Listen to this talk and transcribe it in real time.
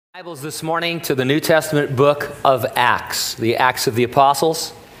Bibles this morning to the New Testament book of Acts, the Acts of the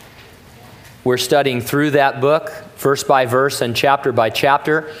Apostles. We're studying through that book, verse by verse and chapter by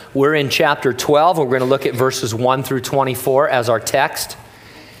chapter. We're in chapter 12. We're going to look at verses 1 through 24 as our text.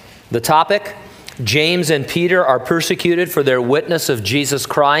 The topic, James and Peter are persecuted for their witness of Jesus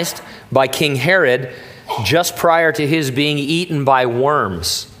Christ by King Herod just prior to his being eaten by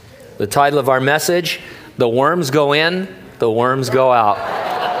worms. The title of our message, The Worms Go In, the Worms Go Out.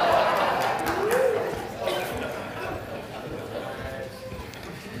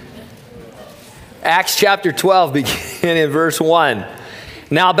 Acts chapter 12, beginning in verse 1.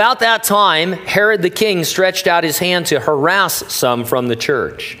 Now about that time, Herod the king stretched out his hand to harass some from the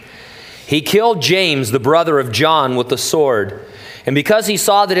church. He killed James, the brother of John, with the sword. And because he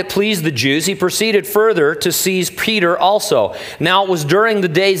saw that it pleased the Jews, he proceeded further to seize Peter also. Now it was during the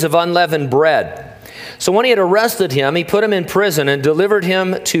days of unleavened bread. So when he had arrested him, he put him in prison and delivered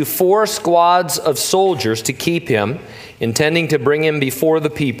him to 4 squads of soldiers to keep him, intending to bring him before the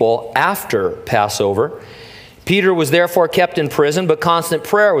people after Passover. Peter was therefore kept in prison, but constant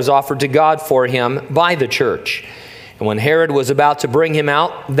prayer was offered to God for him by the church. And when Herod was about to bring him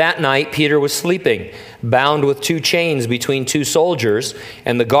out, that night Peter was sleeping, bound with 2 chains between 2 soldiers,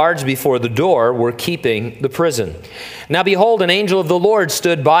 and the guards before the door were keeping the prison. Now behold, an angel of the Lord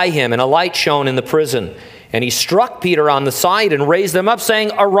stood by him, and a light shone in the prison. And he struck Peter on the side and raised him up,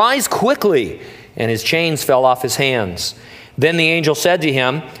 saying, "Arise quickly." And his chains fell off his hands. Then the angel said to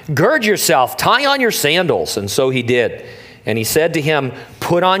him, "Gird yourself, tie on your sandals." And so he did. And he said to him,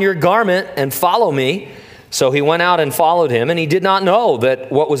 "Put on your garment and follow me." So he went out and followed him, and he did not know that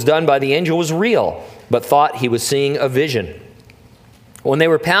what was done by the angel was real, but thought he was seeing a vision. When they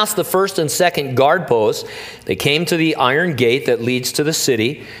were past the first and second guard posts, they came to the iron gate that leads to the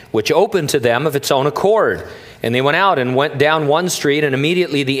city, which opened to them of its own accord. And they went out and went down one street, and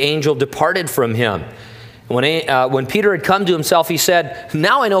immediately the angel departed from him. When Peter had come to himself, he said,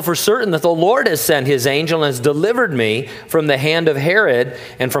 "Now I know for certain that the Lord has sent his angel and has delivered me from the hand of Herod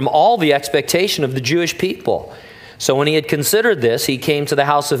and from all the expectation of the Jewish people." So when he had considered this, he came to the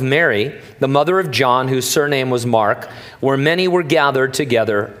house of Mary, the mother of John, whose surname was Mark, where many were gathered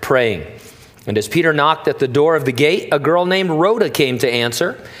together praying. And as Peter knocked at the door of the gate, a girl named Rhoda came to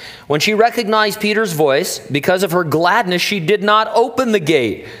answer. When she recognized Peter's voice, because of her gladness, she did not open the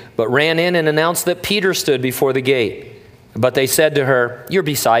gate, but ran in and announced that Peter stood before the gate. But they said to her, "You're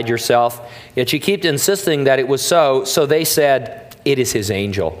beside yourself." Yet she kept insisting that it was so. So they said, "It is his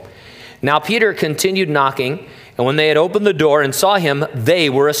angel." Now Peter continued knocking, and when they had opened the door and saw him, they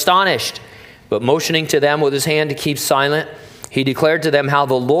were astonished. But motioning to them with his hand to keep silent, he declared to them how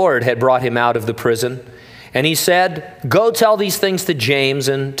the Lord had brought him out of the prison. And he said, "Go tell these things to James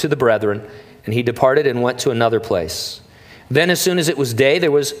and to the brethren." And he departed and went to another place. Then as soon as it was day,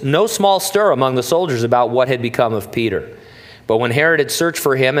 there was no small stir among the soldiers about what had become of Peter. But when Herod had searched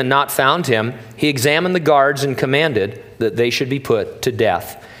for him and not found him, he examined the guards and commanded that they should be put to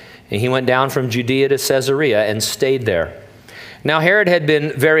death. And he went down from Judea to Caesarea and stayed there. Now Herod had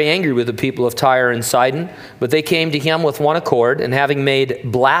been very angry with the people of Tyre and Sidon, but they came to him with one accord, and having made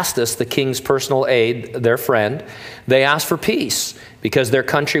Blastus, the king's personal aide, their friend, they asked for peace, because their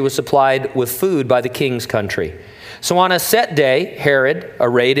country was supplied with food by the king's country. So on a set day, Herod,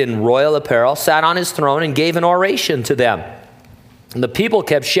 arrayed in royal apparel, sat on his throne and gave an oration to them. And the people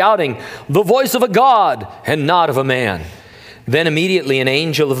kept shouting, "The voice of a god and not of a man." Then immediately an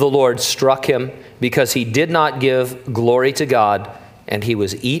angel of the Lord struck him, because he did not give glory to God, and he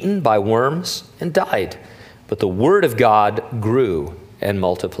was eaten by worms and died. But the word of God grew and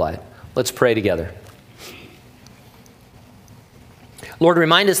multiplied. Let's pray together. Lord,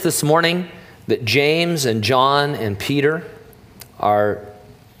 remind us this morning that James and John and Peter are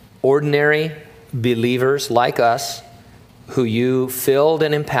ordinary believers like us, who you filled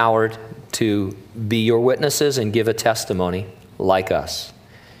and empowered to be your witnesses and give a testimony like us.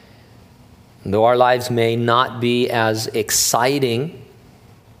 Though our lives may not be as exciting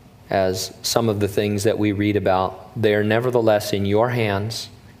as some of the things that we read about, they are nevertheless in your hands.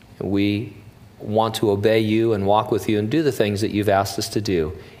 We want to obey you and walk with you and do the things that you've asked us to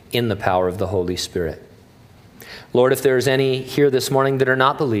do in the power of the Holy Spirit. Lord, if there's any here this morning that are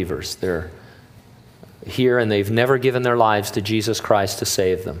not believers, they're here and they've never given their lives to Jesus Christ to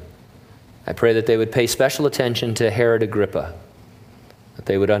save them, I pray that they would pay special attention to Herod Agrippa, that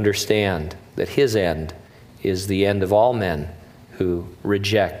they would understand that his end is the end of all men who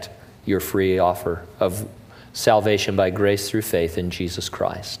reject your free offer of salvation by grace through faith in Jesus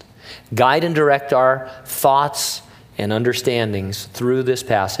Christ. Guide and direct our thoughts and understandings through this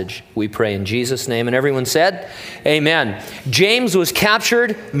passage. We pray in Jesus' name. And everyone said, amen. James was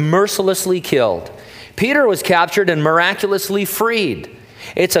captured, mercilessly killed. Peter was captured and miraculously freed.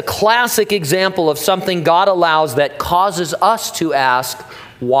 It's a classic example of something God allows that causes us to ask,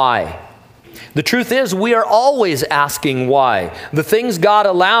 why? The truth is, we are always asking why. The things God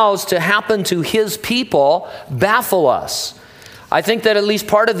allows to happen to His people baffle us. I think that at least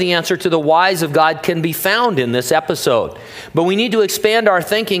part of the answer to the whys of God can be found in this episode. But we need to expand our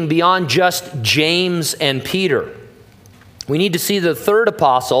thinking beyond just James and Peter. We need to see the third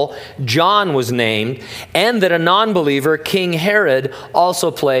apostle, John, was named, and that a non-believer, King Herod,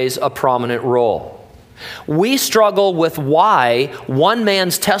 also plays a prominent role. We struggle with why one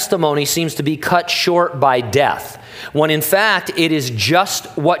man's testimony seems to be cut short by death, when in fact it is just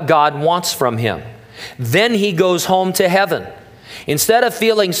what God wants from him. Then he goes home to heaven. Instead of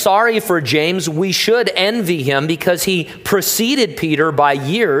feeling sorry for James, we should envy him because he preceded Peter by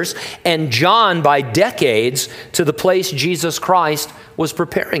years and John by decades to the place Jesus Christ was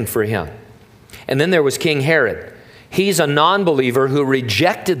preparing for him. And then there was King Herod. He's a non-believer who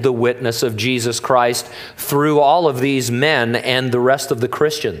rejected the witness of Jesus Christ through all of these men and the rest of the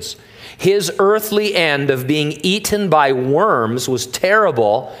Christians. His earthly end of being eaten by worms was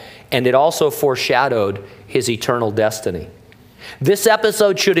terrible, and it also foreshadowed his eternal destiny. This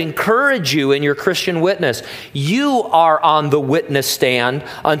episode should encourage you in your Christian witness. You are on the witness stand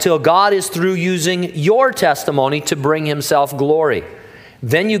until God is through using your testimony to bring Himself glory.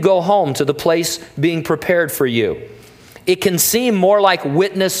 Then you go home to the place being prepared for you. It can seem more like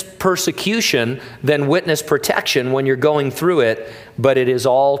witness persecution than witness protection when you're going through it, but it is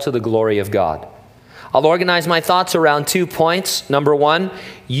all to the glory of God. I'll organize my thoughts around 2 points. Number one,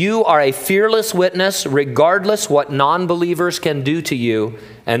 you are a fearless witness regardless what non-believers can do to you.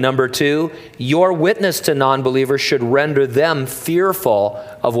 And number two, your witness to non-believers should render them fearful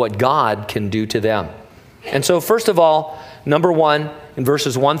of what God can do to them. And so first of all, number one, in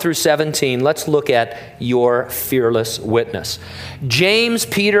verses 1 through 17, let's look at your fearless witness. James,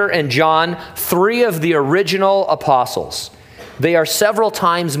 Peter, and John, 3 of the original apostles. They are several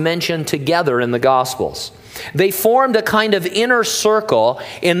times mentioned together in the Gospels. They formed a kind of inner circle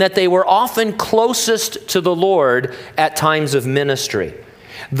in that they were often closest to the Lord at times of ministry.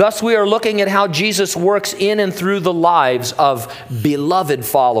 Thus, we are looking at how Jesus works in and through the lives of beloved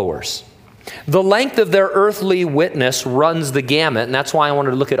followers. The length of their earthly witness runs the gamut, and that's why I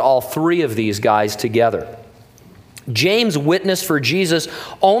wanted to look at all 3 of these guys together. James witnessed for Jesus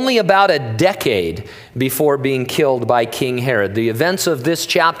only about a decade before being killed by King Herod. The events of this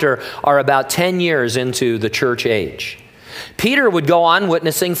chapter are about 10 years into the church age. Peter would go on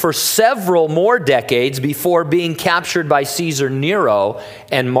witnessing for several more decades before being captured by Caesar Nero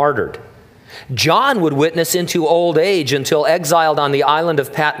and martyred. John would witness into old age until exiled on the island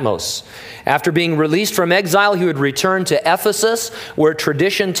of Patmos. After being released from exile, he would return to Ephesus, where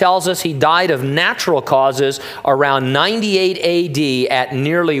tradition tells us he died of natural causes around 98 AD at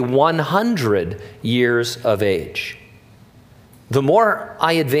nearly 100 years of age. The more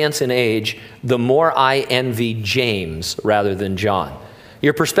I advance in age, the more I envy James rather than John.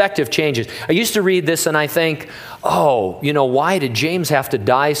 Your perspective changes. I used to read this and I think, why did James have to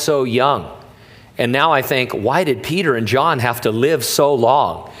die so young? And now I think, why did Peter and John have to live so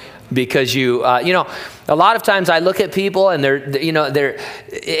long? Because a lot of times I look at people and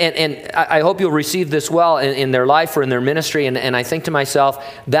I hope you'll receive this well in their life or in their ministry. And I think to myself,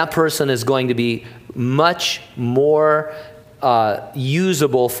 that person is going to be much more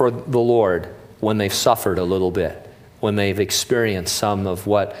usable for the Lord when they've suffered a little bit, when they've experienced some of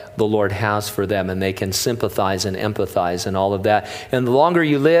what the Lord has for them, and they can sympathize and empathize and all of that. And the longer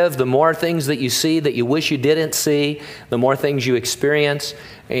you live, the more things that you see that you wish you didn't see, the more things you experience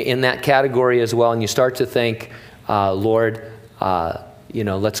in that category as well. And you start to think, Lord,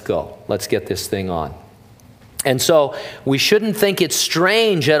 let's go. Let's get this thing on. And so we shouldn't think it's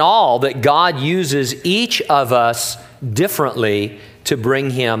strange at all that God uses each of us differently to bring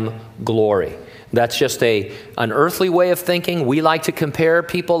Him glory. That's just an earthly way of thinking. We like to compare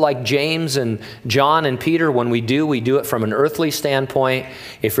people like James and John and Peter. When we do it from an earthly standpoint.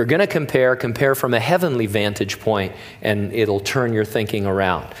 If you're going to compare from a heavenly vantage point, and it'll turn your thinking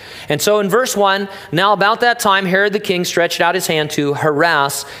around. And so in verse 1, now about that time, Herod the king stretched out his hand to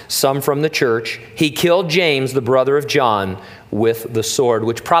harass some from the church. He killed James, the brother of John, with the sword,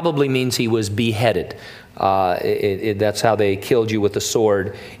 which probably means he was beheaded. That's how they killed you, with the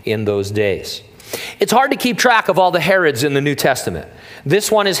sword in those days. It's hard to keep track of all the Herods in the New Testament. This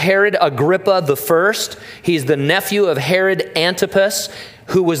one is Herod Agrippa I. He's the nephew of Herod Antipas,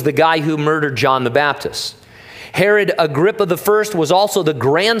 who was the guy who murdered John the Baptist. Herod Agrippa I was also the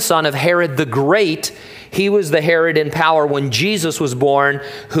grandson of Herod the Great. He was the Herod in power when Jesus was born,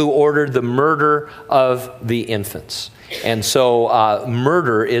 who ordered the murder of the infants. And so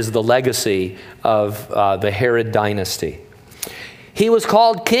murder is the legacy of the Herod dynasty. He was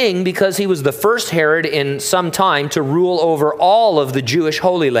called king because he was the first Herod in some time to rule over all of the Jewish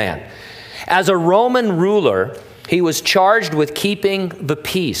Holy Land. As a Roman ruler, he was charged with keeping the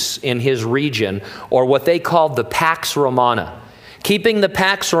peace in his region, or what they called the Pax Romana. Keeping the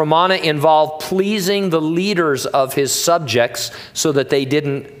Pax Romana involved pleasing the leaders of his subjects so that they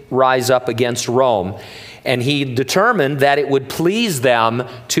didn't rise up against Rome. And he determined that it would please them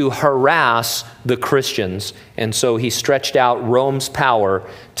to harass the Christians. And so he stretched out Rome's power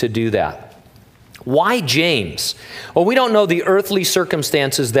to do that. Why James? Well, we don't know the earthly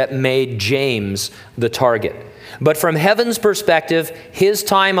circumstances that made James the target. But from heaven's perspective, his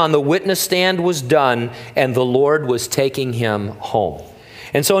time on the witness stand was done, and the Lord was taking him home.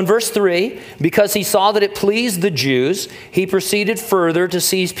 And so in verse 3, because he saw that it pleased the Jews, he proceeded further to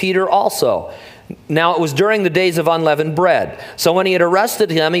seize Peter also. Now it was during the days of unleavened bread. So when he had arrested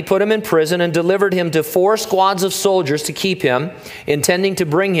him, he put him in prison and delivered him to 4 squads of soldiers to keep him, intending to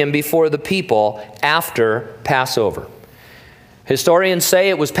bring him before the people after Passover. Historians say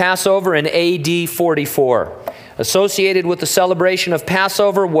it was Passover in AD 44. Associated with the celebration of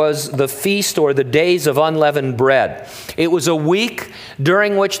Passover was the feast or the days of unleavened bread. It was a week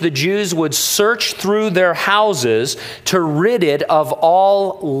during which the Jews would search through their houses to rid it of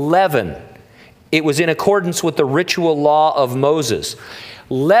all leaven. It was in accordance with the ritual law of Moses.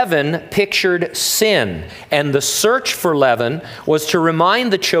 Leaven pictured sin, and the search for leaven was to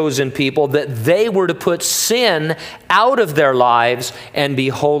remind the chosen people that they were to put sin out of their lives and be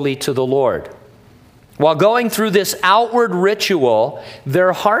holy to the Lord. While going through this outward ritual,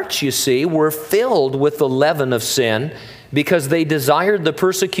 their hearts, you see, were filled with the leaven of sin because they desired the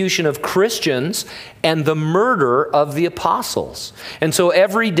persecution of Christians and the murder of the apostles. And so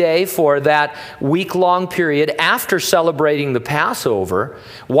every day for that week-long period after celebrating the Passover,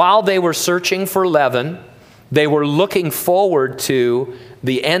 while they were searching for leaven, they were looking forward to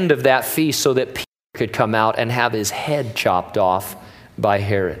the end of that feast so that Peter could come out and have his head chopped off by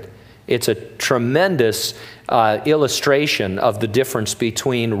Herod. It's a tremendous illustration of the difference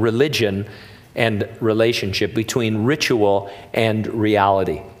between religion and relationship, between ritual and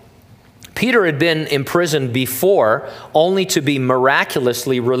reality. Peter had been imprisoned before, only to be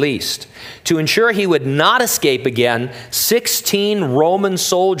miraculously released. To ensure he would not escape again, 16 Roman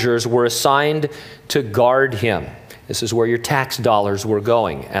soldiers were assigned to guard him. This is where your tax dollars were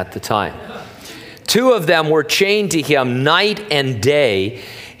going at the time. 2 of them were chained to him night and day.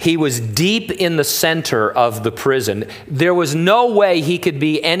 He was deep in the center of the prison. There was no way he could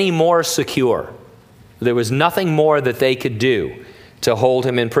be any more secure. There was nothing more that they could do to hold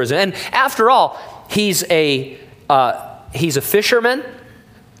him in prison. And after all, he's a fisherman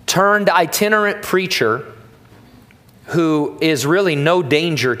turned itinerant preacher who is really no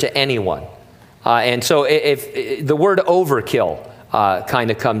danger to anyone. And so if the word overkill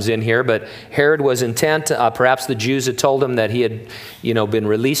kind of comes in here, but Herod was intent. Perhaps the Jews had told him that he had, been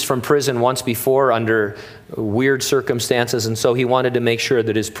released from prison once before under weird circumstances, and so he wanted to make sure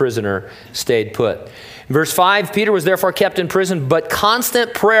that his prisoner stayed put. In verse 5, Peter was therefore kept in prison, but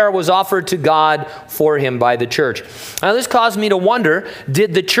constant prayer was offered to God for him by the church. Now this caused me to wonder,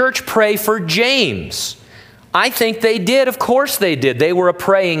 did the church pray for James? I think they did. Of course they did. They were a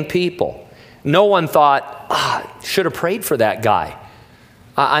praying people. No one thought, should have prayed for that guy.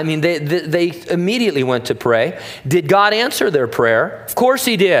 They immediately went to pray. Did God answer their prayer? Of course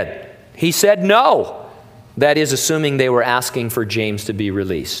he did. He said no. That is, assuming they were asking for James to be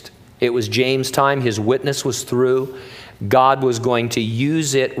released. It was James' time. His witness was through. God was going to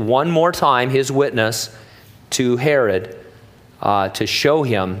use it one more time, his witness, to Herod to show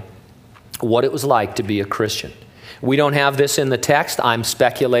him what it was like to be a Christian. We don't have this in the text. I'm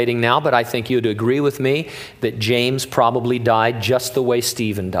speculating now, but I think you'd agree with me that James probably died just the way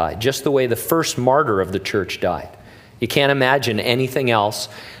Stephen died, just the way the first martyr of the church died. You can't imagine anything else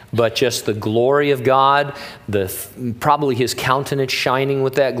but just the glory of God, probably his countenance shining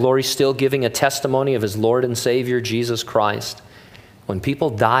with that glory, still giving a testimony of his Lord and Savior, Jesus Christ. When people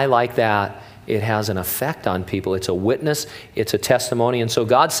die like that, it has an effect on people. It's a witness. It's a testimony. And so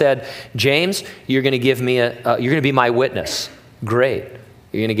God said, James, you're going to you're going to be my witness. Great.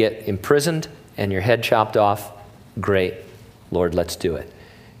 You're going to get imprisoned and your head chopped off. Great. Lord, let's do it.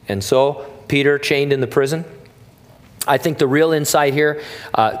 And so Peter chained in the prison. I think the real insight here,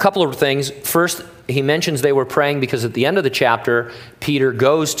 a couple of things. First, he mentions they were praying because at the end of the chapter, Peter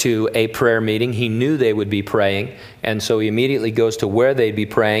goes to a prayer meeting. He knew they would be praying, and so he immediately goes to where they'd be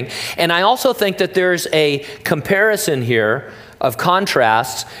praying. And I also think that there's a comparison here of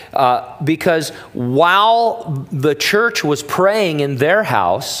contrasts because while the church was praying in their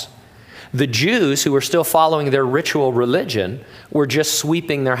house, the Jews who were still following their ritual religion were just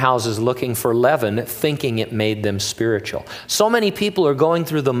sweeping their houses looking for leaven, thinking it made them spiritual. So many people are going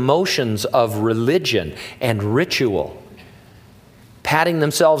through the motions of religion and ritual, patting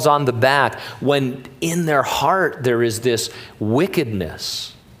themselves on the back, when in their heart there is this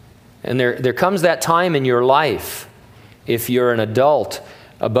wickedness. And there comes that time in your life, if you're an adult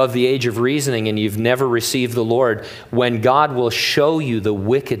above the age of reasoning and you've never received the Lord, when God will show you the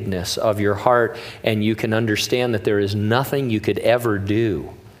wickedness of your heart and you can understand that there is nothing you could ever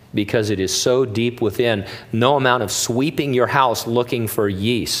do because it is so deep within. No amount of sweeping your house looking for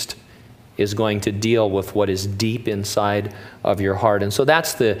yeast is going to deal with what is deep inside of your heart. And so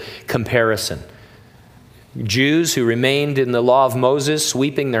that's the comparison. Jews who remained in the law of Moses,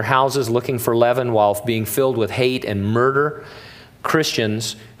 sweeping their houses looking for leaven while being filled with hate and murder.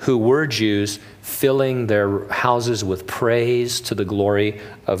 Christians who were Jews filling their houses with praise to the glory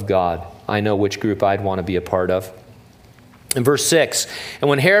of God. I know which group I'd want to be a part of. In verse 6, and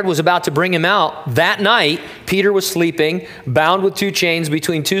when Herod was about to bring him out, that night Peter was sleeping, bound with 2 chains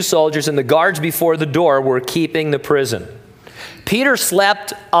between 2 soldiers, and the guards before the door were keeping the prison. Peter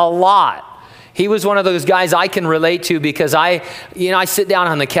slept a lot. He was one of those guys I can relate to because I sit down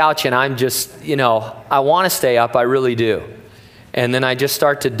on the couch and I'm just, I want to stay up, I really do. And then I just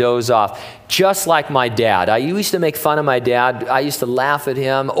start to doze off, just like my dad. I used to make fun of my dad. I used to laugh at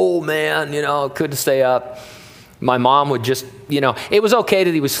him. Oh, man, couldn't stay up. My mom would just, it was okay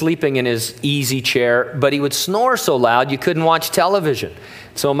that he was sleeping in his easy chair, but he would snore so loud you couldn't watch television.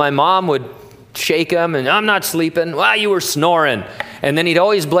 So my mom would shake him, and I'm not sleeping. Well, you were snoring. And then he'd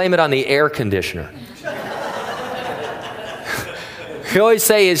always blame it on the air conditioner. He always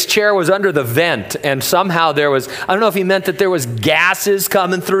say his chair was under the vent, and somehow there was, I don't know if he meant that there was gases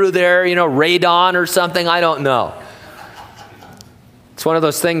coming through there, radon or something, I don't know. It's one of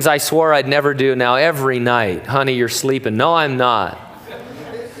those things I swore I'd never do. Now every night, honey, you're sleeping. No, I'm not.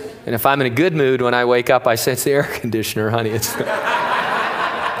 And if I'm in a good mood when I wake up, I say, it's the air conditioner, honey.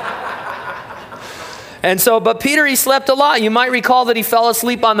 But Peter, he slept a lot. You might recall that he fell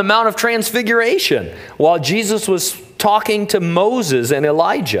asleep on the Mount of Transfiguration while Jesus was talking to Moses and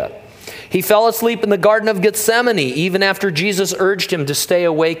Elijah. He fell asleep in the Garden of Gethsemane even after Jesus urged him to stay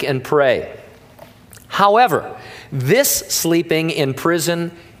awake and pray. However, this sleeping in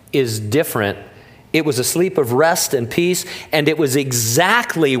prison is different. It was a sleep of rest and peace, and it was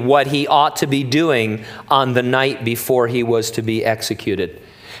exactly what he ought to be doing on the night before he was to be executed.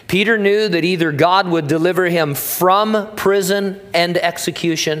 Peter knew that either God would deliver him from prison and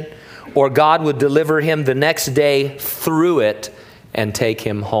execution, or God would deliver him the next day through it and take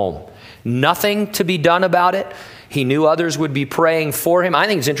him home. Nothing to be done about it. He knew others would be praying for him. I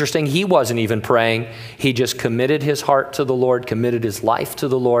think it's interesting, he wasn't even praying. He just committed his heart to the Lord, committed his life to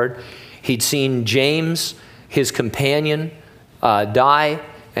the Lord. He'd seen James, his companion, die,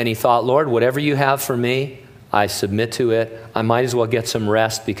 and he thought, Lord, whatever you have for me, I submit to it. I might as well get some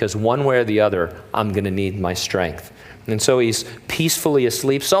rest because one way or the other, I'm going to need my strength. And so he's peacefully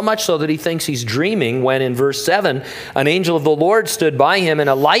asleep, so much so that he thinks he's dreaming when in verse 7, an angel of the Lord stood by him and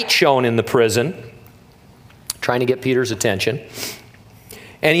a light shone in the prison, trying to get Peter's attention.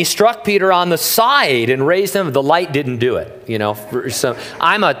 And he struck Peter on the side and raised him. The light didn't do it, So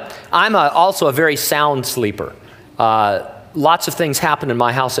I'm also a very sound sleeper. Lots of things happen in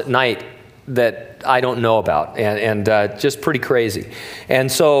my house at night that I don't know about, and just pretty crazy.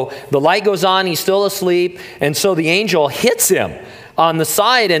 And so the light goes on, he's still asleep, and so the angel hits him on the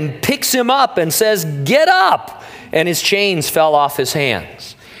side and picks him up and says, get up! And his chains fell off his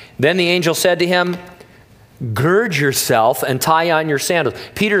hands. Then the angel said to him, gird yourself and tie on your sandals.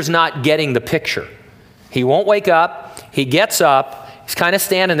 Peter's not getting the picture. He won't wake up, he gets up, he's kind of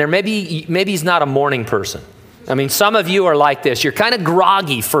standing there. Maybe he's not a morning person. I mean, some of you are like this. You're kind of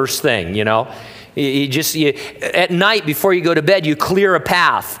groggy first thing, You at night before you go to bed, you clear a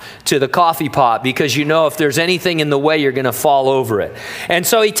path to the coffee pot because you know if there's anything in the way, you're going to fall over it. And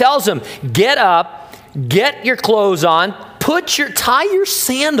so he tells him, get up, get your clothes on, tie your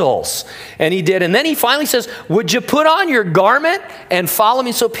sandals. And he did. And then he finally says, would you put on your garment and follow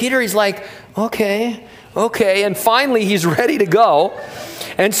me? So Peter, he's like, okay. And finally he's ready to go.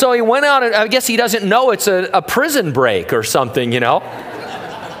 And so he went out, and I guess he doesn't know it's a prison break or something,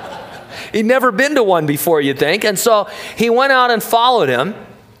 He'd never been to one before, you'd think. And so he went out and followed him.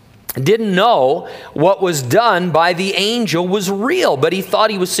 didn't know what was done by the angel was real, but he thought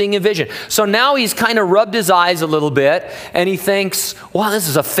he was seeing a vision. So now he's kind of rubbed his eyes a little bit, and he thinks, wow, this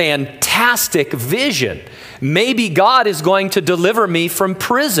is a fantastic vision. Maybe God is going to deliver me from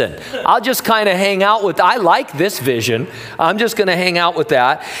prison. I'll just kind of hang out with, I like this vision. I'm just going to hang out with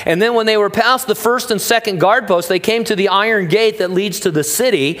that. And then when they were past the first and second guard posts, they came to the iron gate that leads to the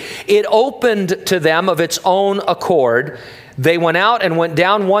city. It opened to them of its own accord. They went out and went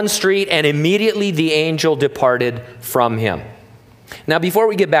down one street, and immediately the angel departed from him. Now, before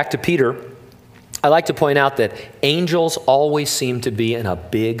we get back to Peter, I like to point out that angels always seem to be in a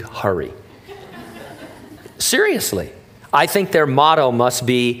big hurry. Seriously. I think their motto must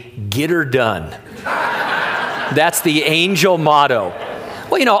be, get her done. That's the angel motto.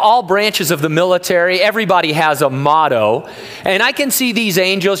 Well, you know, all branches of the military, everybody has a motto. And I can see these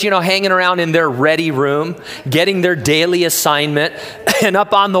angels, you know, hanging around in their ready room, getting their daily assignment, and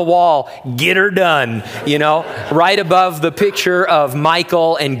up on the wall, get her done, you know, right above the picture of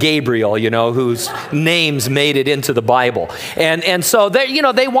Michael and Gabriel, you know, whose names made it into the Bible. And so they, you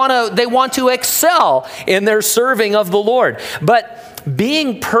know, they want to excel in their serving of the Lord. But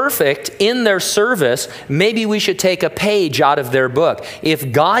being perfect in their service, maybe we should take a page out of their book.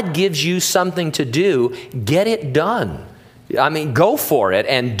 If God gives you something to do, get it done. I mean, go for it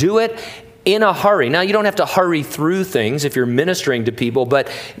and do it in a hurry. Now, you don't have to hurry through things if you're ministering to people,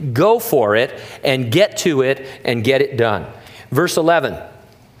 but go for it and get to it and get it done. Verse 11,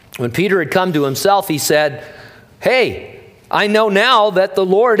 when Peter had come to himself, he said, hey, I know now that the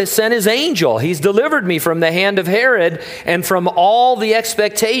Lord has sent his angel. He's delivered me from the hand of Herod and from all the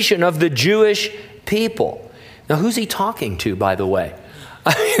expectation of the Jewish people. Now, who's he talking to, by the way?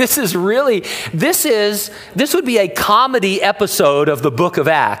 I mean, this would be a comedy episode of the book of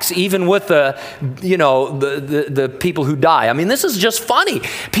Acts, even with the people who die. I mean, this is just funny.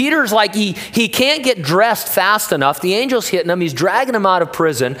 Peter's like, he can't get dressed fast enough. The angel's hitting him. He's dragging him out of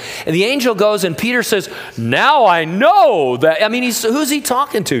prison. And the angel goes and Peter says, now I know that. I mean, who's he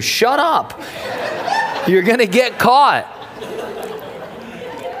talking to? Shut up. You're going to get caught.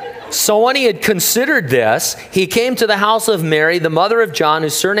 So when he had considered this, he came to the house of Mary, the mother of John,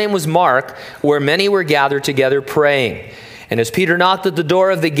 whose surname was Mark, where many were gathered together praying. And as Peter knocked at the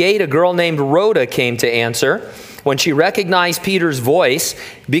door of the gate, a girl named Rhoda came to answer. When she recognized Peter's voice,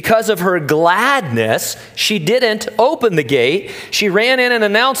 because of her gladness, she didn't open the gate. She ran in and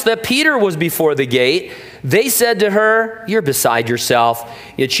announced that Peter was before the gate. They said to her, you're beside yourself.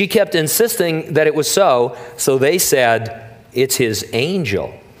 Yet she kept insisting that it was so. So they said, it's his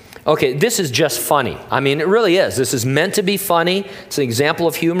angel. Okay, this is just funny. I mean, it really is. This is meant to be funny. It's an example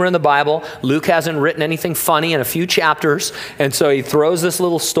of humor in the Bible. Luke hasn't written anything funny in a few chapters, and so he throws this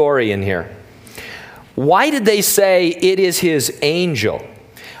little story in here. Why did they say it is his angel?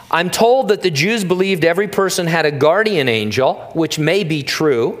 I'm told that the Jews believed every person had a guardian angel, which may be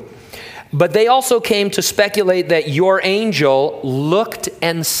true, but they also came to speculate that your angel looked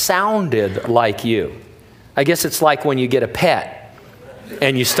and sounded like you. I guess it's like when you get a pet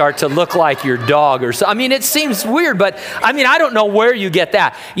and you start to look like your dog or so. I mean, it seems weird, but I mean, I don't know where you get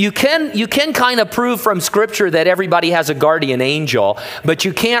that. You can kind of prove from Scripture that everybody has a guardian angel, but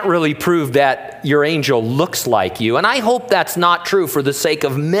you can't really prove that your angel looks like you. And I hope that's not true for the sake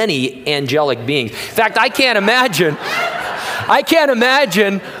of many angelic beings. In fact, I can't imagine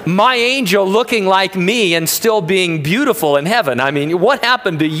my angel looking like me and still being beautiful in heaven. I mean, what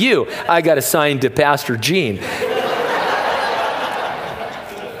happened to you? I got assigned to Pastor Gene.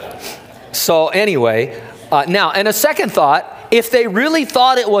 So anyway, now, and a second thought, if they really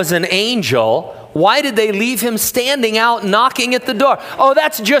thought it was an angel, why did they leave him standing out knocking at the door? Oh,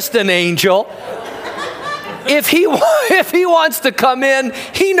 that's just an angel. If he wants to come in,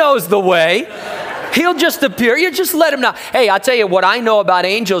 he knows the way. He'll just appear. You just let him know. Hey, I'll tell you what I know about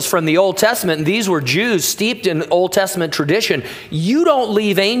angels from the Old Testament, and these were Jews steeped in Old Testament tradition. You don't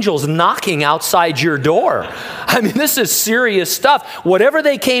leave angels knocking outside your door. I mean, this is serious stuff. Whatever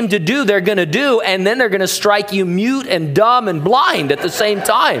they came to do, they're going to do, and then they're going to strike you mute and dumb and blind at the same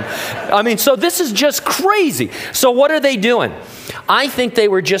time. I mean, so this is just crazy. So what are they doing? I think they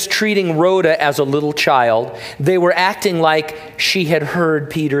were just treating Rhoda as a little child. They were acting like she had heard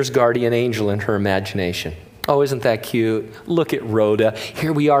Peter's guardian angel in her imagination. Oh, isn't that cute? Look at Rhoda.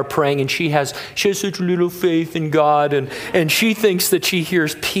 Here we are praying, and she has such little faith in God, and she thinks that she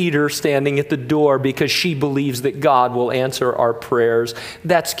hears Peter standing at the door because she believes that God will answer our prayers.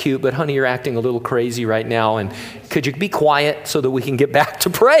 That's cute, but honey, you're acting a little crazy right now, and could you be quiet so that we can get back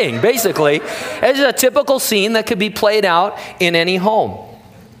to praying? Basically, it's a typical scene that could be played out in any home.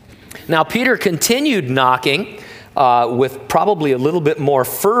 Now, Peter continued knocking, with probably a little bit more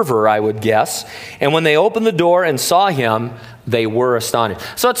fervor, I would guess. And when they opened the door and saw him, they were astonished.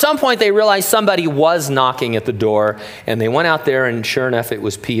 So at some point they realized somebody was knocking at the door, and they went out there, and sure enough, it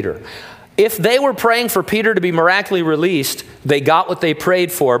was Peter. If they were praying for Peter to be miraculously released, they got what they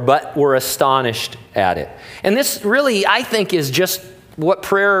prayed for, but were astonished at it. And this really, I think, is just what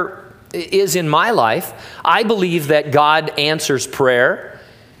prayer is in my life. I believe that God answers prayer,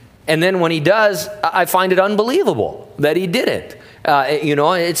 and then when he does, I find it unbelievable that he did it.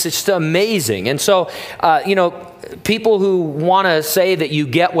 It's just amazing. And so, people who want to say that you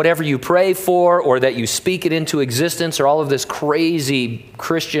get whatever you pray for, or that you speak it into existence, or all of this crazy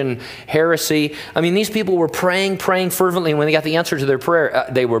Christian heresy. I mean, these people were praying fervently, and when they got the answer to their prayer,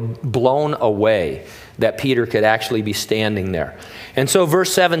 they were blown away that Peter could actually be standing there. And so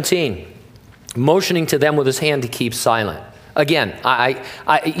verse 17, motioning to them with his hand to keep silent. Again,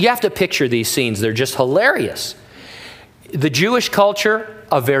 you have to picture these scenes. They're just hilarious. The Jewish culture,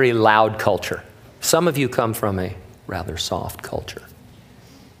 a very loud culture. Some of you come from a rather soft culture.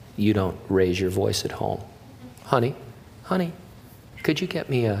 You don't raise your voice at home. Honey, could you get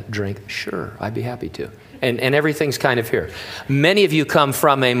me a drink? Sure, I'd be happy to. And everything's kind of here. Many of you come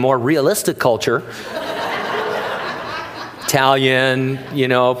from a more realistic culture. Italian,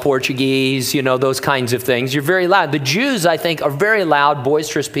 Portuguese, those kinds of things. You're very loud. The Jews, I think, are very loud,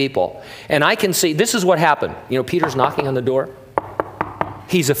 boisterous people. And I can see, this is what happened. Peter's knocking on the door.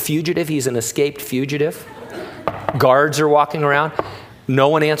 He's a fugitive. He's an escaped fugitive. Guards are walking around. No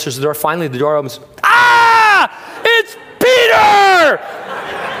one answers the door. Finally, the door opens. Ah! It's Peter!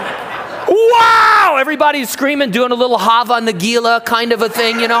 Wow! Everybody's screaming, doing a little Hava Nagila kind of a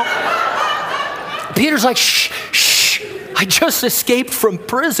thing, Peter's like, shh. I just escaped from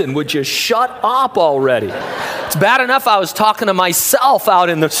prison. Would you shut up already? It's bad enough I was talking to myself out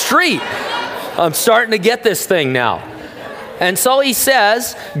in the street. I'm starting to get this thing now. And so he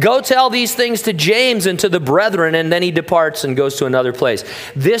says, go tell these things to James and to the brethren, and then he departs and goes to another place.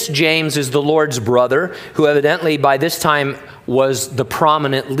 This James is the Lord's brother, who evidently by this time was the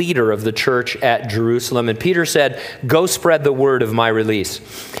prominent leader of the church at Jerusalem. And Peter said, go spread the word of my release.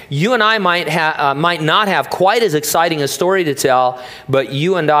 You and I might not have quite as exciting a story to tell, but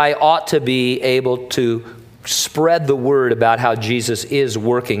you and I ought to be able to spread the word about how Jesus is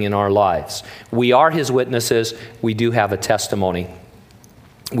working in our lives. We are his witnesses. We do have a testimony.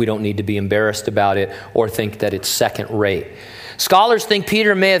 We don't need to be embarrassed about it or think that it's second rate. Scholars think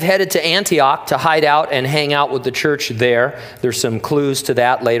Peter may have headed to Antioch to hide out and hang out with the church there. There's some clues to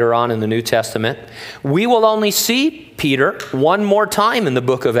that later on in the New Testament. We will only see Peter one more time in the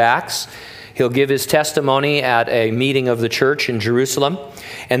book of Acts. He'll give his testimony at a meeting of the church in Jerusalem.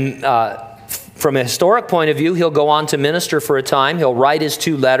 And from a historic point of view, he'll go on to minister for a time. He'll write his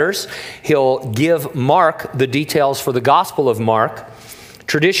 2 letters. He'll give Mark the details for the Gospel of Mark.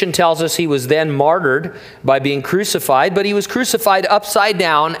 Tradition tells us he was then martyred by being crucified, but he was crucified upside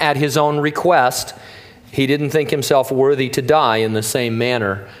down at his own request. He didn't think himself worthy to die in the same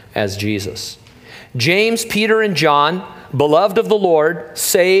manner as Jesus. James, Peter, and John, beloved of the Lord,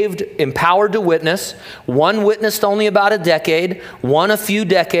 saved, empowered to witness. One witnessed only about a decade, one a few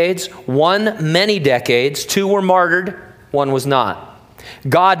decades, one many decades. 2 were martyred, 1 was not.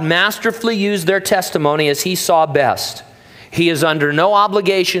 God masterfully used their testimony as he saw best. He is under no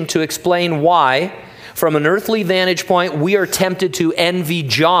obligation to explain why. From an earthly vantage point, we are tempted to envy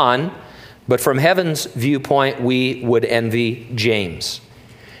John, but from heaven's viewpoint, we would envy James.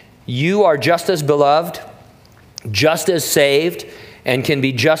 You are just as beloved, just as saved, and can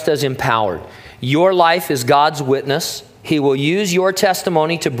be just as empowered. Your life is God's witness. He will use your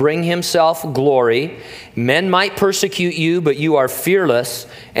testimony to bring himself glory. Men might persecute you, but you are fearless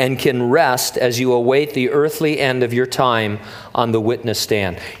and can rest as you await the earthly end of your time on the witness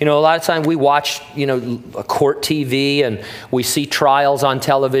stand. A lot of times we watch, a court TV, and we see trials on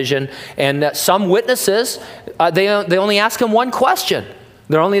television, and some witnesses, they only ask them one question.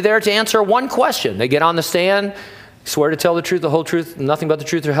 They're only there to answer one question. They get on the stand, swear to tell the truth, the whole truth, nothing but the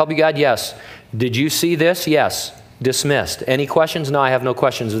truth, to help you God? Yes. Did you see this? Yes. Dismissed. Any questions? No, I have no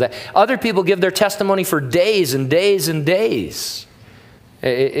questions with that. Other people give their testimony for days and days and days.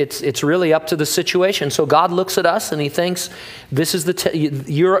 It's really up to the situation. So God looks at us and he thinks, this is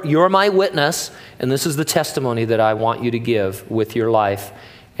you're my witness, and this is the testimony that I want you to give with your life.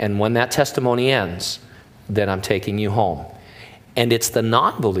 And when that testimony ends, then I'm taking you home. And it's the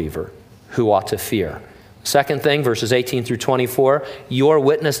non-believer who ought to fear. Second thing, verses 18 through 24, your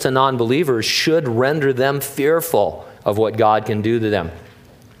witness to non-believers should render them fearful of what God can do to them.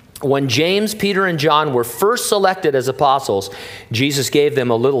 When James, Peter, and John were first selected as apostles, Jesus gave them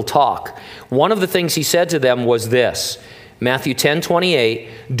a little talk. One of the things he said to them was this, Matthew 10:28,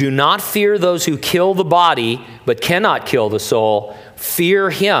 "Do not fear those who kill the body, but cannot kill the soul.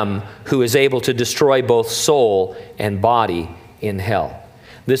 Fear him who is able to destroy both soul and body in hell."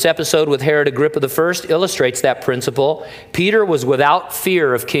 This episode with Herod Agrippa I illustrates that principle. Peter was without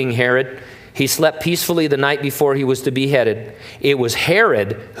fear of King Herod. He slept peacefully the night before he was to be beheaded. It was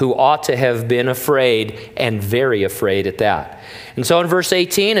Herod who ought to have been afraid, and very afraid at that. And so in verse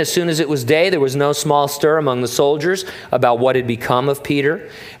 18, as soon as it was day, there was no small stir among the soldiers about what had become of Peter.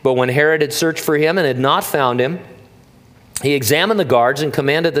 But when Herod had searched for him and had not found him, he examined the guards and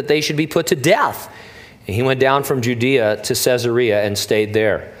commanded that they should be put to death. And he went down from Judea to Caesarea and stayed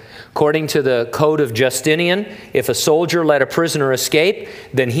there. According to the code of Justinian, if a soldier let a prisoner escape,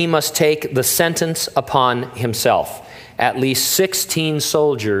 then he must take the sentence upon himself. At least 16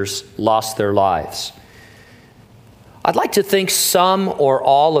 soldiers lost their lives. I'd like to think some or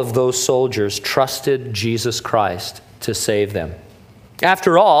all of those soldiers trusted Jesus Christ to save them.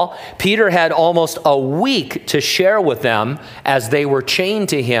 After all, Peter had almost a week to share with them as they were chained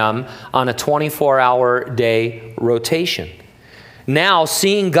to him on a 24-hour day rotation. Now,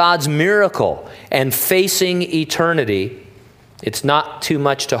 seeing God's miracle and facing eternity, it's not too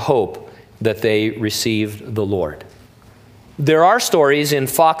much to hope that they received the Lord. There are stories in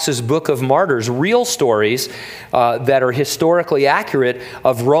Fox's Book of Martyrs, real stories that are historically accurate,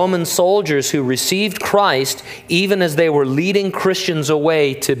 of Roman soldiers who received Christ even as they were leading Christians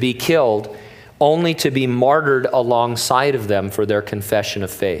away to be killed, only to be martyred alongside of them for their confession of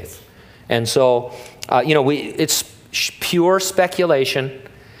faith. And so, it's pure speculation,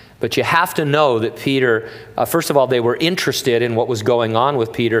 but you have to know that Peter, first of all, they were interested in what was going on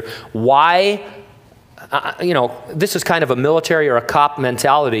with Peter. Why? This is kind of a military or a cop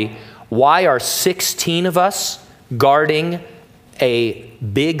mentality. Why are 16 of us guarding a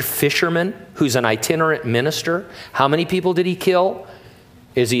big fisherman who's an itinerant minister? How many people did he kill?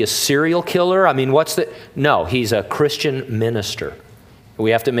 Is he a serial killer? I mean, No, he's a Christian minister.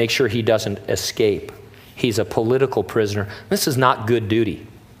 We have to make sure he doesn't escape. He's a political prisoner. This is not good duty.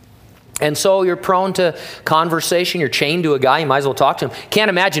 And so you're prone to conversation. You're chained to a guy. You might as well talk to him. Can't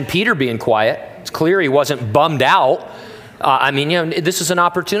imagine Peter being quiet. It's clear he wasn't bummed out. This is an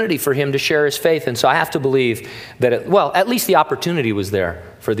opportunity for him to share his faith. And so I have to believe that, at least the opportunity was there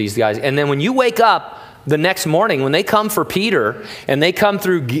for these guys. And then when you wake up the next morning, when they come for Peter and they come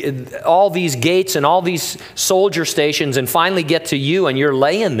through all these gates and all these soldier stations and finally get to you, and you're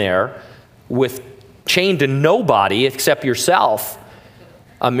laying there with chained to nobody except yourself,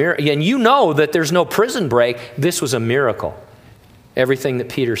 and you know that there's no prison break, this was a miracle. Everything that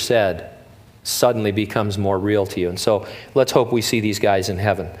Peter said suddenly becomes more real to you. And so let's hope we see these guys in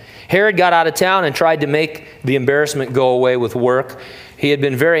heaven. Herod got out of town and tried to make the embarrassment go away with work. He had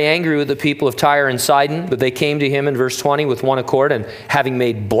been very angry with the people of Tyre and Sidon, but they came to him in verse 20 with one accord, and having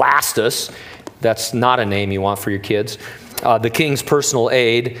made Blastus, that's not a name you want for your kids, the king's personal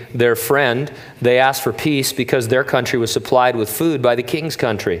aide, their friend, they asked for peace because their country was supplied with food by the king's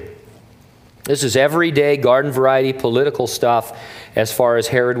country. This is everyday garden variety political stuff as far as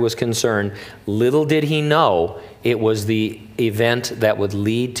Herod was concerned. Little did he know it was the event that would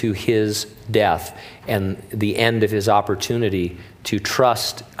lead to his death and the end of his opportunity to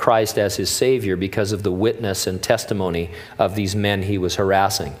trust Christ as his Savior because of the witness and testimony of these men he was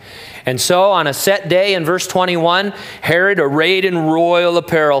harassing. And so on a set day in verse 21, Herod, arrayed in royal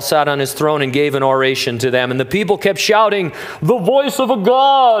apparel, sat on his throne and gave an oration to them. And the people kept shouting, "The voice of a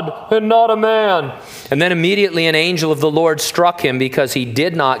God and not a man." And then immediately an angel of the Lord struck him because he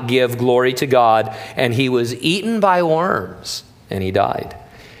did not give glory to God, and he was eaten by worms, and he died.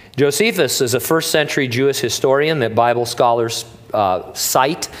 Josephus is a first century Jewish historian that Bible scholars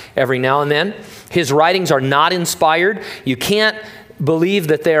cite every now and then. His writings are not inspired. You can't believe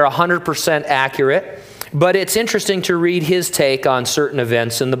that they're 100% accurate, but it's interesting to read his take on certain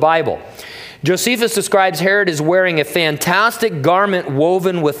events in the Bible. Josephus describes Herod as wearing a fantastic garment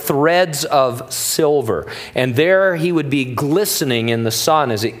woven with threads of silver, and there he would be glistening in the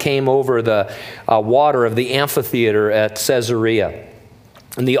sun as it came over the water of the amphitheater at Caesarea.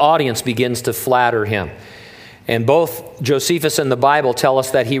 And the audience begins to flatter him. And both Josephus and the Bible tell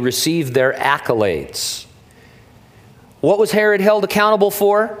us that he received their accolades. What was Herod held accountable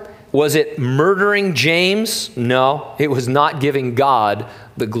for? Was it murdering James? No, it was not giving God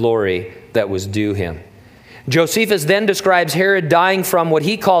the glory that was due him. Josephus then describes Herod dying from what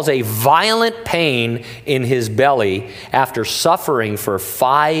he calls a violent pain in his belly after suffering for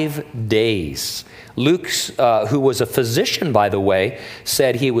 5 days. Luke, who was a physician, by the way,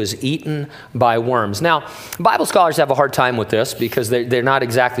 said he was eaten by worms. Now, Bible scholars have a hard time with this because they're not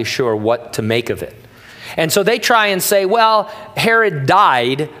exactly sure what to make of it. And so they try and say, well, Herod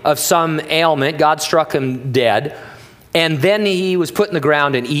died of some ailment. God struck him dead. And then he was put in the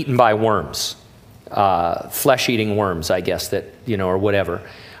ground and eaten by worms. Flesh-eating worms, I guess, that, or whatever.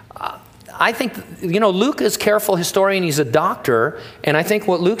 I think, Luke is a careful historian. He's a doctor. And I think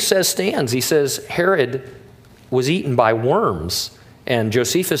what Luke says stands. He says Herod was eaten by worms. And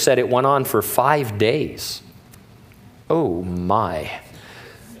Josephus said it went on for 5 days. Oh, my.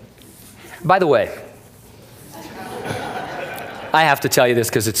 By the way, I have to tell you this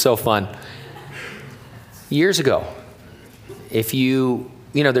because it's so fun. Years ago, if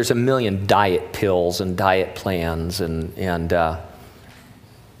there's a million diet pills and diet plans and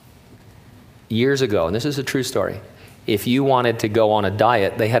years ago, and this is a true story, if you wanted to go on a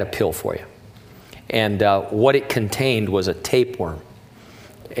diet, they had a pill for you. And what it contained was a tapeworm.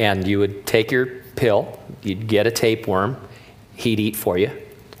 And you would take your pill, you'd get a tapeworm, he'd eat for you.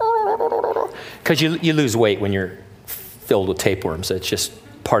 Because you lose weight when you're filled with tapeworms. It's just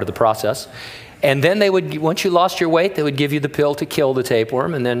part of the process. And then once you lost your weight, they would give you the pill to kill the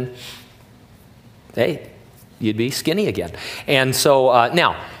tapeworm, and then, hey, you'd be skinny again. And so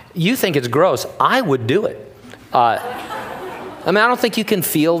now, you think it's gross. I would do it. I don't think you can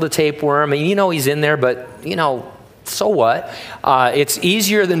feel the tapeworm. He's in there, but, so what? It's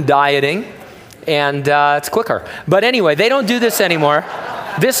easier than dieting, and it's quicker. But anyway, they don't do this anymore.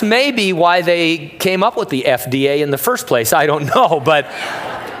 This may be why they came up with the FDA in the first place. I don't know, but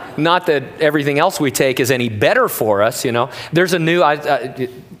not that everything else we take is any better for us, There's a new, I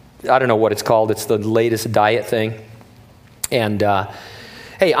don't know what it's called. It's the latest diet thing. And,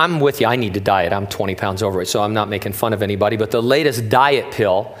 hey, I'm with you. I need to diet. I'm 20 pounds overweight, so I'm not making fun of anybody. But the latest diet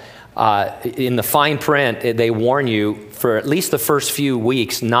pill, in the fine print, they warn you for at least the first few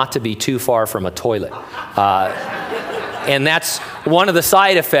weeks not to be too far from a toilet. And that's one of the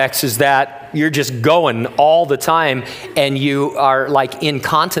side effects is that you're just going all the time and you are like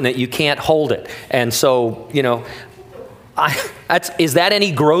incontinent. You can't hold it. And so, is that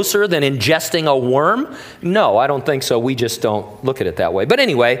any grosser than ingesting a worm? No, I don't think so. We just don't look at it that way. But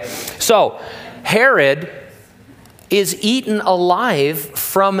anyway, so Herod is eaten alive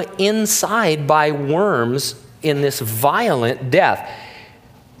from inside by worms in this violent death.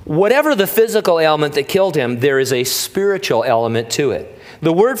 Whatever the physical ailment that killed him, there is a spiritual element to it.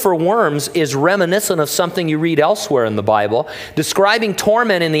 The word for worms is reminiscent of something you read elsewhere in the Bible. Describing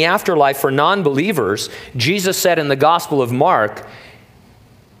torment in the afterlife for non-believers, Jesus said in the Gospel of Mark,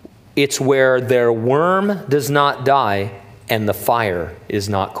 it's where their worm does not die and the fire is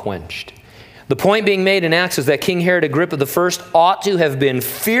not quenched. The point being made in Acts is that King Herod Agrippa I ought to have been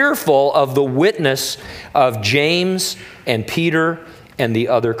fearful of the witness of James and Peter and the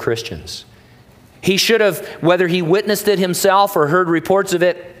other Christians. He should have, whether he witnessed it himself or heard reports of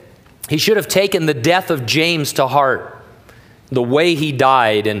it, he should have taken the death of James to heart, the way he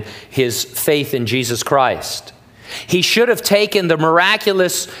died and his faith in Jesus Christ. He should have taken the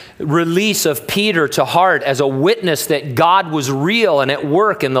miraculous release of Peter to heart as a witness that God was real and at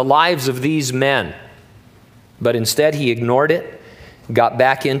work in the lives of these men. But instead he ignored it, got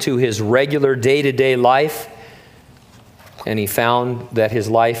back into his regular day-to-day life, and he found that his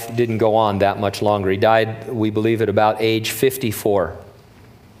life didn't go on that much longer. He died, we believe, at about age 54.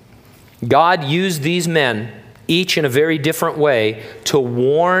 God used these men, each in a very different way, to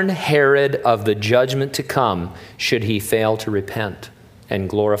warn Herod of the judgment to come should he fail to repent and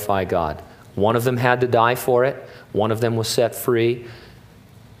glorify God. One of them had to die for it. One of them was set free.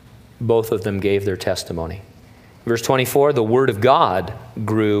 Both of them gave their testimony. Verse 24, the word of God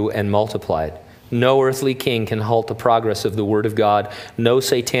grew and multiplied. No earthly king can halt the progress of the word of God. No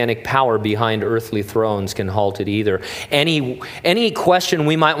satanic power behind earthly thrones can halt it either. Any question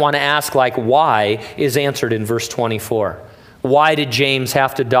we might want to ask, like why, is answered in verse 24. Why did James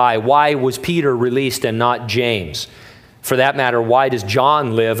have to die? Why was Peter released and not James? For that matter, why does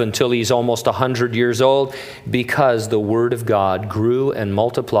John live until he's almost 100 years old? Because the word of God grew and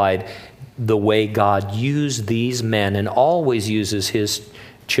multiplied the way God used these men and always uses his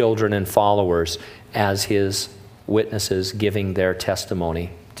children and followers as his witnesses giving their testimony.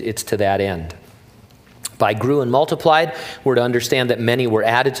 It's to that end. By grew and multiplied, we're to understand that many were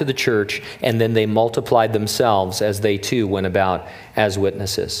added to the church and then they multiplied themselves as they too went about as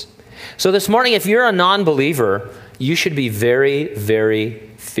witnesses. So this morning, if you're a non-believer, you should be very, very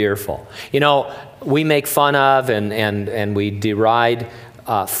fearful. You know, we make fun of and we deride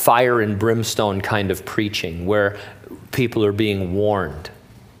fire and brimstone kind of preaching where people are being warned.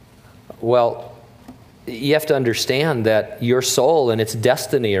 Well, you have to understand that your soul and its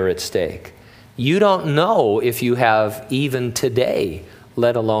destiny are at stake. You don't know if you have even today,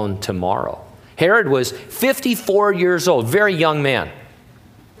 let alone tomorrow. Herod was 54 years old, very young man.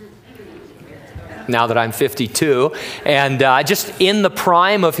 Now that I'm 52, and just in the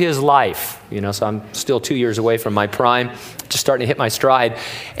prime of his life, you know, so I'm still 2 years away from my prime, just starting to hit my stride,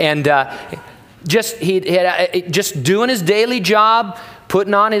 and just doing his daily job,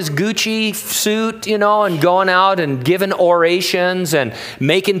 putting on his Gucci suit, you know, and going out and giving orations and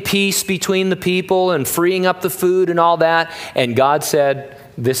making peace between the people and freeing up the food and all that. And God said,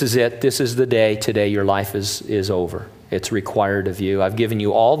 "This is it. This is the day. Today your life is over. It's required of you. I've given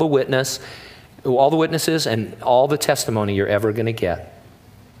you all the witnesses and all the testimony you're ever going to get.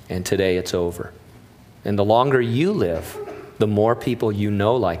 And today it's over." And the longer you live, the more people you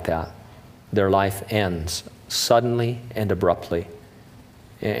know like that, their life ends suddenly and abruptly.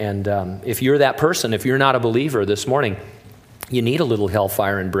 And if you're that person, if you're not a believer this morning, you need a little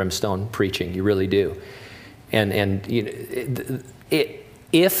hellfire and brimstone preaching. You really do. And you know,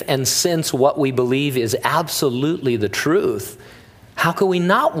 if and since what we believe is absolutely the truth, how could we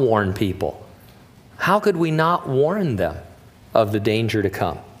not warn people? How could we not warn them of the danger to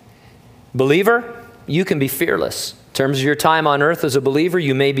come? Believer, you can be fearless. In terms of your time on earth as a believer,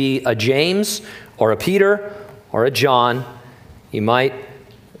 you may be a James or a Peter or a John. You might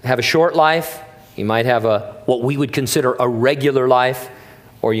have a short life. You might have what we would consider a regular life,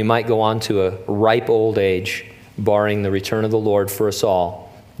 or you might go on to a ripe old age, barring the return of the Lord for us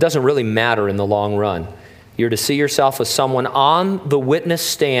all. It doesn't really matter in the long run. You're to see yourself as someone on the witness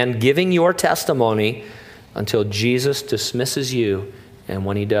stand giving your testimony until Jesus dismisses you, and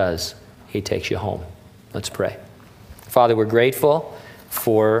when he does, he takes you home. Let's pray. Father, we're grateful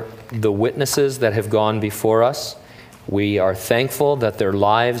for the witnesses that have gone before us. We are thankful that their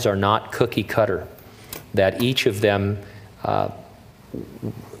lives are not cookie cutter, that each of them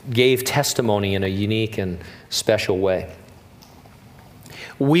gave testimony in a unique and special way.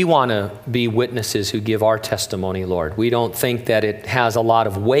 We want to be witnesses who give our testimony, Lord. We don't think that it has a lot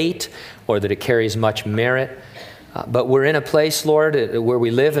of weight or that it carries much merit, but we're in a place, Lord, where we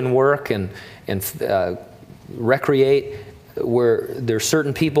live and work and recreate, where there's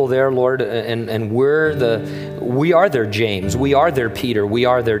certain people there, Lord, and we are their James, we are their Peter, we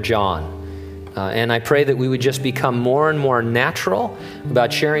are their John. And I pray that we would just become more and more natural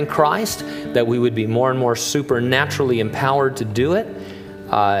about sharing Christ, that we would be more and more supernaturally empowered to do it,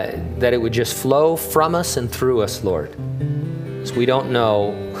 that it would just flow from us and through us, Lord. So we don't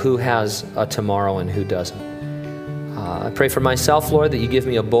know who has a tomorrow and who doesn't. I pray for myself, Lord, that you give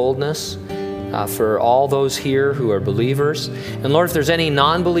me a boldness for all those here who are believers. And Lord, if there's any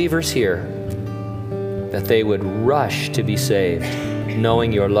non-believers here, that they would rush to be saved,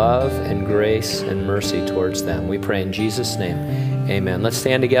 knowing your love and grace and mercy towards them. We pray in Jesus' name. Amen. Let's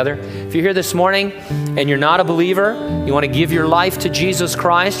stand together. If you're here this morning and you're not a believer, you want to give your life to Jesus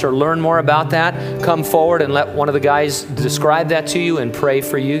Christ or learn more about that, come forward and let one of the guys describe that to you and pray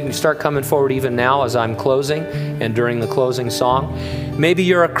for you. You can start coming forward even now as I'm closing and during the closing song. Maybe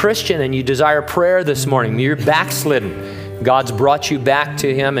you're a Christian and you desire prayer this morning. You're backslidden. God's brought you back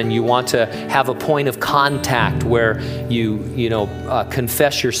to him and you want to have a point of contact where you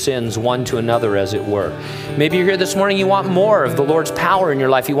confess your sins one to another, as it were. Maybe you're here this morning, you want more of the Lord's power in your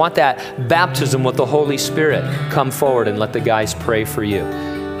life. You want that baptism with the Holy Spirit. Come forward and let the guys pray for you.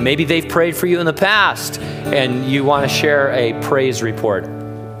 Maybe they've prayed for you in the past and you want to share a praise report.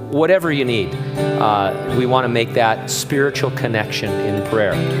 Whatever you need, we want to make that spiritual connection in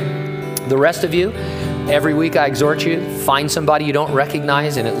prayer. The rest of you, every week I exhort you, find somebody you don't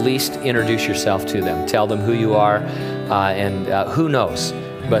recognize and at least introduce yourself to them. Tell them who you are, and who knows,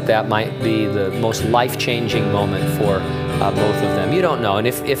 but that might be the most life-changing moment for both of them. You don't know, and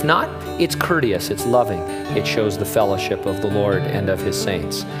if not, it's courteous, it's loving. It shows the fellowship of the Lord and of his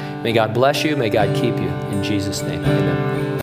saints. May God bless you, may God keep you. In Jesus' name, amen.